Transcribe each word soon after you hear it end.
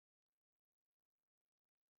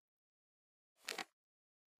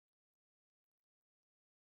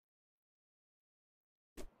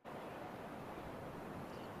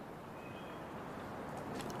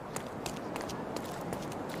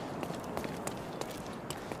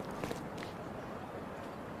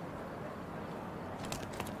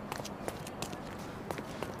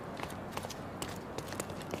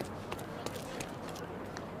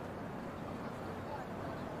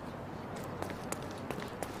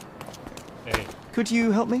Could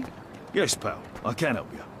you help me? Yes, pal. I can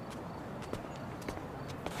help you.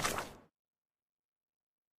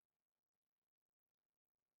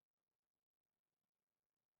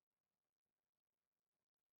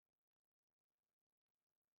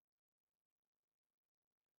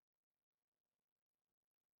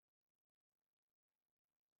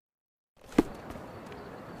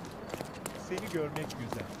 Seni görmek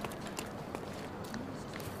güzel.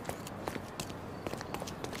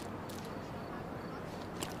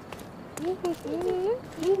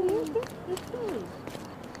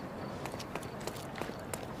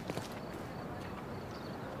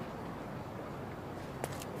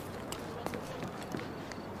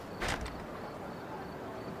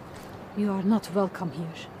 You are not welcome here.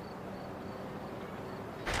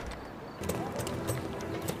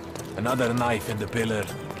 Another knife in the pillar.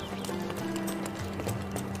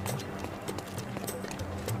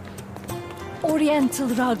 Oriental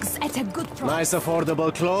rugs at a good price. Nice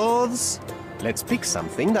affordable clothes. Let's pick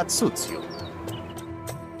something that suits you.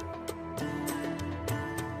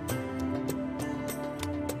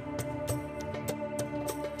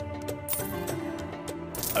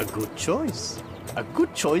 A good choice. A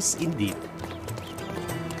good choice indeed.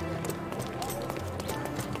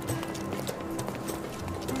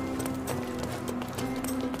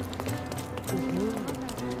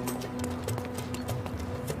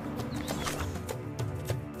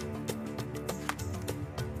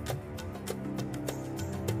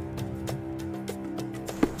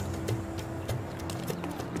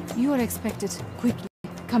 You are expected. Quickly.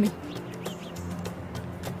 Coming.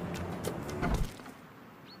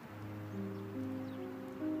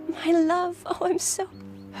 My love, oh, I'm so...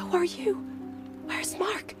 Who are you? Where's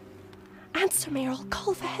Mark? Answer me or I'll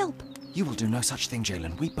call for help. You will do no such thing,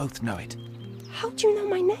 Jalen. We both know it. How do you know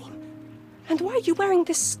my name? And why are you wearing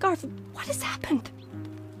this scarf? What has happened?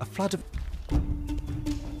 A flood of...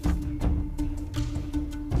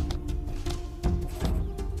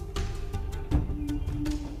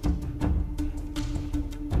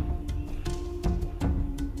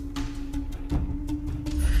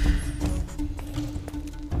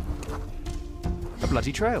 A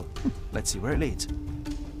bloody trail. Let's see where it leads.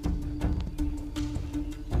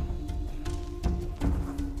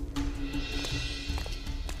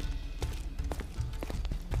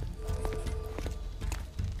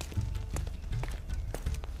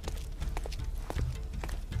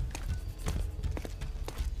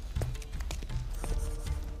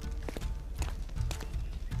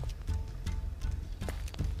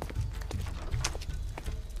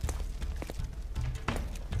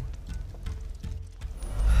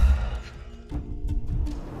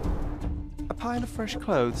 A pile of fresh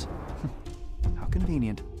clothes. How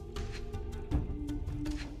convenient.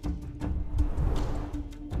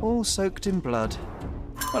 All soaked in blood.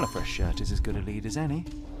 Well, a fresh shirt is as good a lead as any.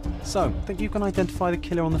 So, think you can identify the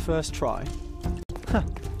killer on the first try? Huh.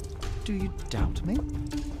 Do you doubt me?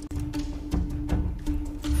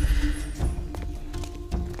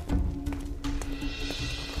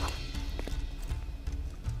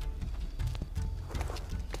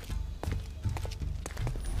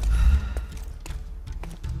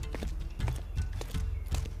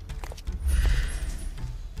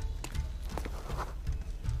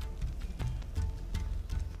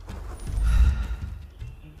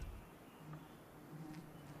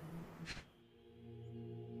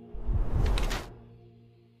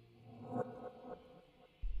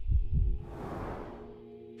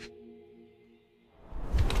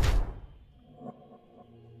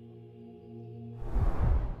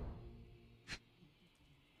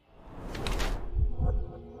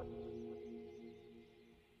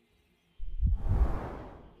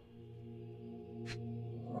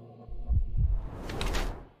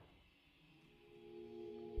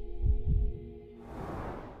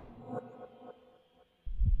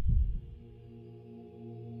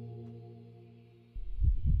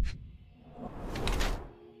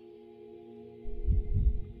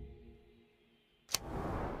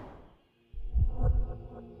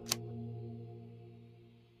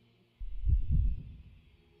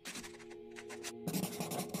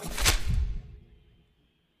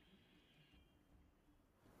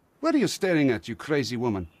 What are you staring at, you crazy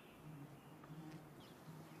woman?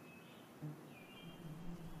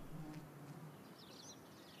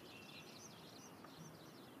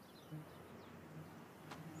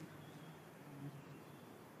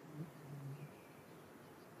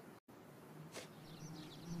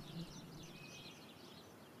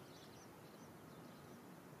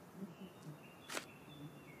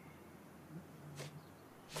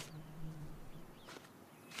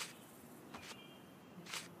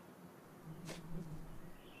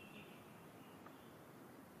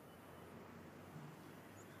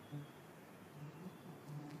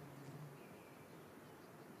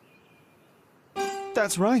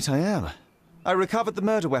 That's right, I am. I recovered the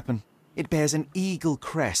murder weapon. It bears an eagle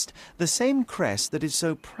crest, the same crest that is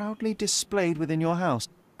so proudly displayed within your house.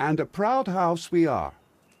 And a proud house we are.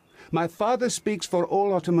 My father speaks for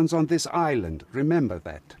all Ottomans on this island, remember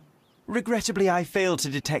that. Regrettably, I failed to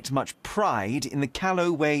detect much pride in the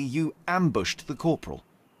callow way you ambushed the corporal.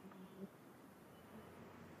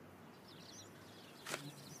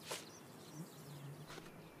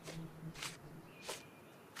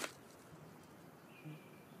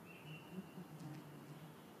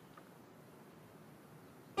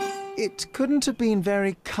 It couldn't have been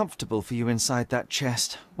very comfortable for you inside that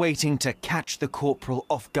chest, waiting to catch the corporal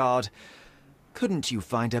off guard. Couldn't you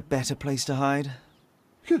find a better place to hide?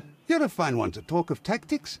 You're a fine one to talk of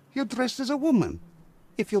tactics. You're dressed as a woman.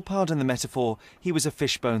 If you'll pardon the metaphor, he was a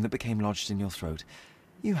fishbone that became lodged in your throat.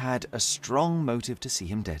 You had a strong motive to see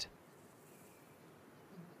him dead.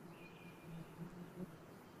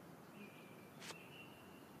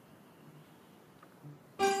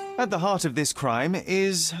 At the heart of this crime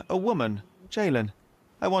is a woman, Jalen.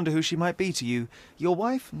 I wonder who she might be to you. Your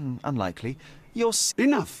wife? Unlikely. Your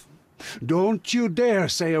Enough! Don't you dare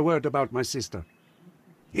say a word about my sister.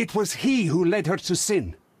 It was he who led her to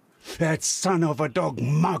sin. That son of a dog,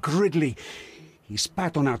 Mark Ridley. He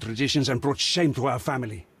spat on our traditions and brought shame to our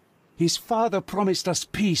family. His father promised us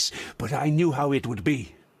peace, but I knew how it would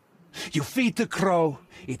be. You feed the crow,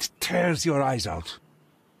 it tears your eyes out.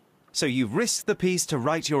 So you risked the peace to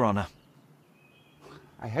right your honor.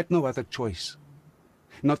 I had no other choice.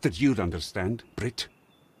 Not that you'd understand, Brit.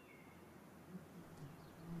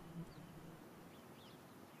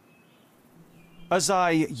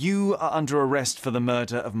 Azai, you are under arrest for the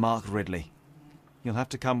murder of Mark Ridley. You'll have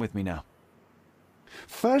to come with me now.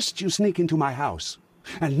 First you sneak into my house,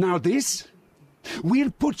 and now this?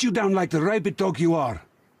 We'll put you down like the rabid dog you are.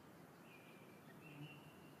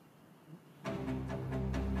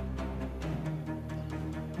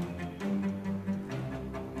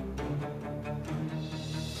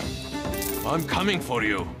 I'm coming for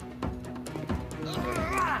you.